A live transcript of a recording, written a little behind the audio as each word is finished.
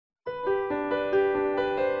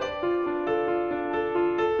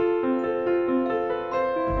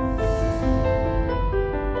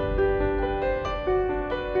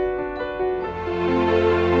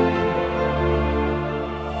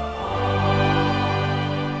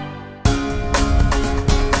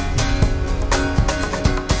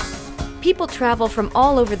People travel from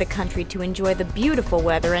all over the country to enjoy the beautiful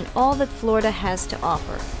weather and all that Florida has to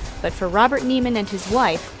offer. But for Robert Neiman and his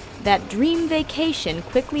wife, that dream vacation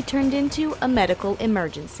quickly turned into a medical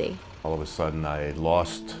emergency. All of a sudden, I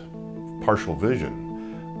lost partial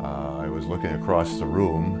vision. I was looking across the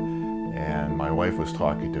room, and my wife was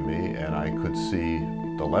talking to me, and I could see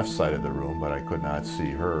the left side of the room, but I could not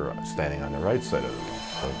see her standing on the right side of the room.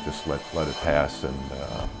 So just let it pass and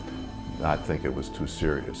not think it was too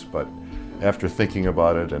serious. But after thinking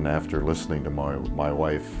about it and after listening to my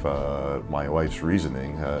wife's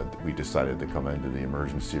reasoning, we decided to come into the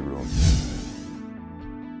emergency room.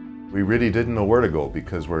 We really didn't know where to go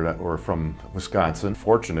because we're from Wisconsin.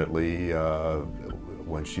 Fortunately,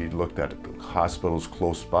 when she looked at hospitals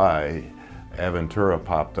close by, Aventura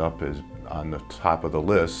popped up as on the top of the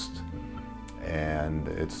list, and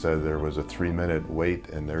it said there was a 3-minute wait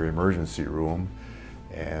in their emergency room,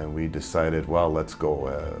 and we decided, well, let's go.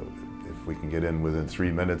 If we can get in within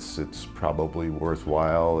 3 minutes, it's probably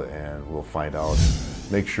worthwhile, and we'll find out,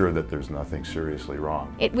 make sure that there's nothing seriously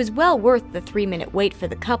wrong. It was well worth the 3-minute wait for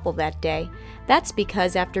the couple that day. That's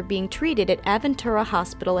because after being treated at Aventura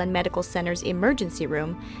Hospital and Medical Center's emergency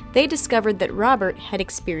room, they discovered that Robert had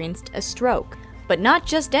experienced a stroke. But not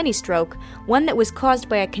just any stroke, one that was caused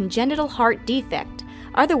by a congenital heart defect,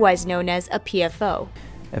 otherwise known as a PFO.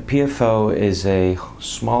 A PFO is a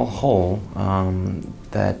small hole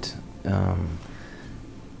that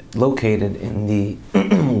located in the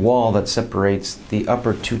wall that separates the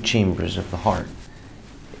upper 2 chambers of the heart.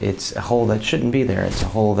 It's a hole that shouldn't be there. It's a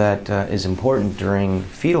hole that is important during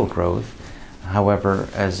fetal growth. However,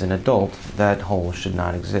 as an adult, that hole should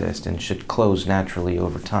not exist and should close naturally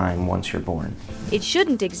over time once you're born. It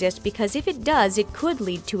shouldn't exist because if it does, it could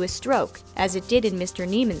lead to a stroke, as it did in Mr.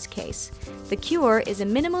 Neiman's case. The cure is a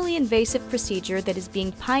minimally invasive procedure that is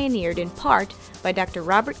being pioneered in part by Dr.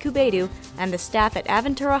 Robert Cubeddu and the staff at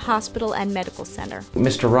Aventura Hospital and Medical Center.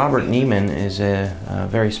 Mr. Robert Neiman is a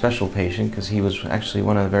very special patient because he was actually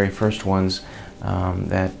one of the very first ones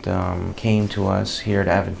that came to us here at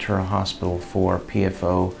Aventura Hospital for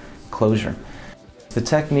PFO closure. The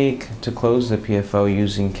technique to close the PFO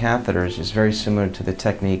using catheters is very similar to the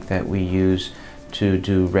technique that we use to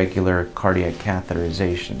do regular cardiac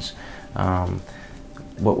catheterizations.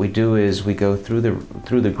 What we do is we go through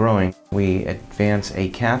the groin. We advance a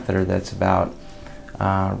catheter that's about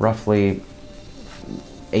roughly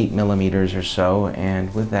 8 millimeters or so,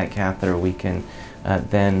 and with that catheter we can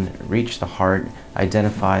then reach the heart,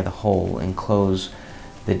 identify the hole, and close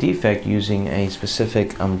the defect using a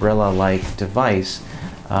specific umbrella-like device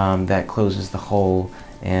that closes the hole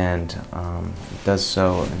and does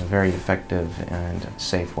so in a very effective and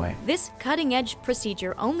safe way. This cutting-edge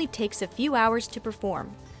procedure only takes a few hours to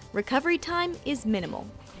perform. Recovery time is minimal.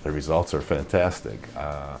 The results are fantastic.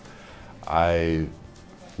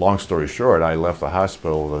 Long story short, I left the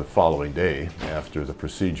hospital the following day after the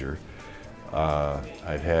procedure.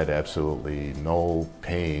 I've had absolutely no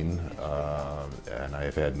pain, and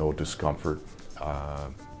I've had no discomfort,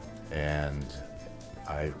 and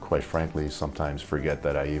I, quite frankly, sometimes forget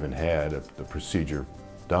that I even had the procedure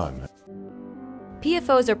done.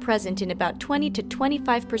 PFOs are present in about 20 to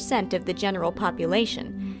 25% of the general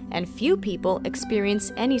population, and few people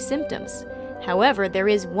experience any symptoms. However, there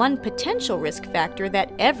is one potential risk factor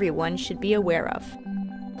that everyone should be aware of.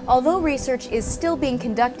 Although research is still being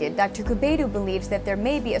conducted, Dr. Cubeddu believes that there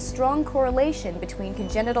may be a strong correlation between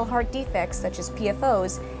congenital heart defects such as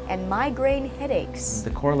PFOs and migraine headaches. The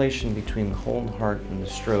correlation between the whole heart and the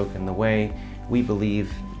stroke and the way we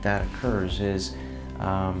believe that occurs is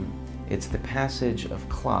it's the passage of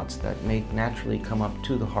clots that may naturally come up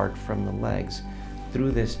to the heart from the legs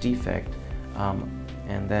through this defect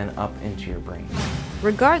and then up into your brain.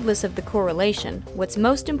 Regardless of the correlation, what's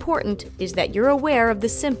most important is that you're aware of the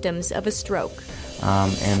symptoms of a stroke.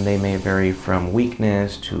 And they may vary from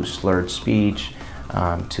weakness to slurred speech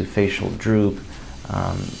to facial droop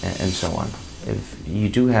and so on. If you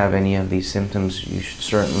do have any of these symptoms, you should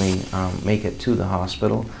certainly make it to the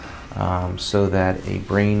hospital so that a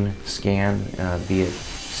brain scan, be it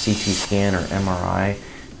CT scan or MRI,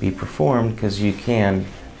 be performed, because you can,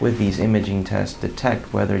 with these imaging tests,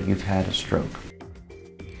 detect whether you've had a stroke.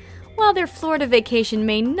 While their Florida vacation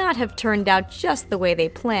may not have turned out just the way they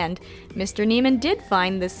planned, Mr. Neiman did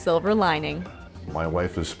find this silver lining. My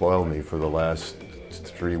wife has spoiled me for the last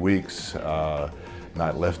 3 weeks,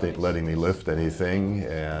 not letting me lift anything,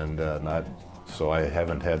 and so I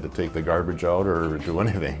haven't had to take the garbage out or do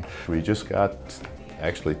anything. We just got,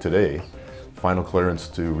 actually today, final clearance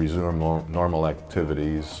to resume normal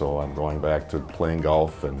activities, so I'm going back to playing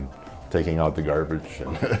golf and taking out the garbage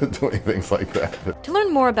and doing things like that. To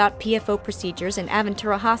learn more about PFO procedures in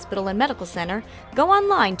Aventura Hospital and Medical Center, go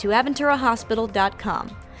online to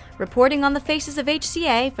aventurahospital.com. Reporting on the Faces of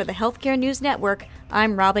HCA for the Healthcare News Network,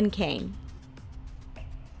 I'm Robin Kane.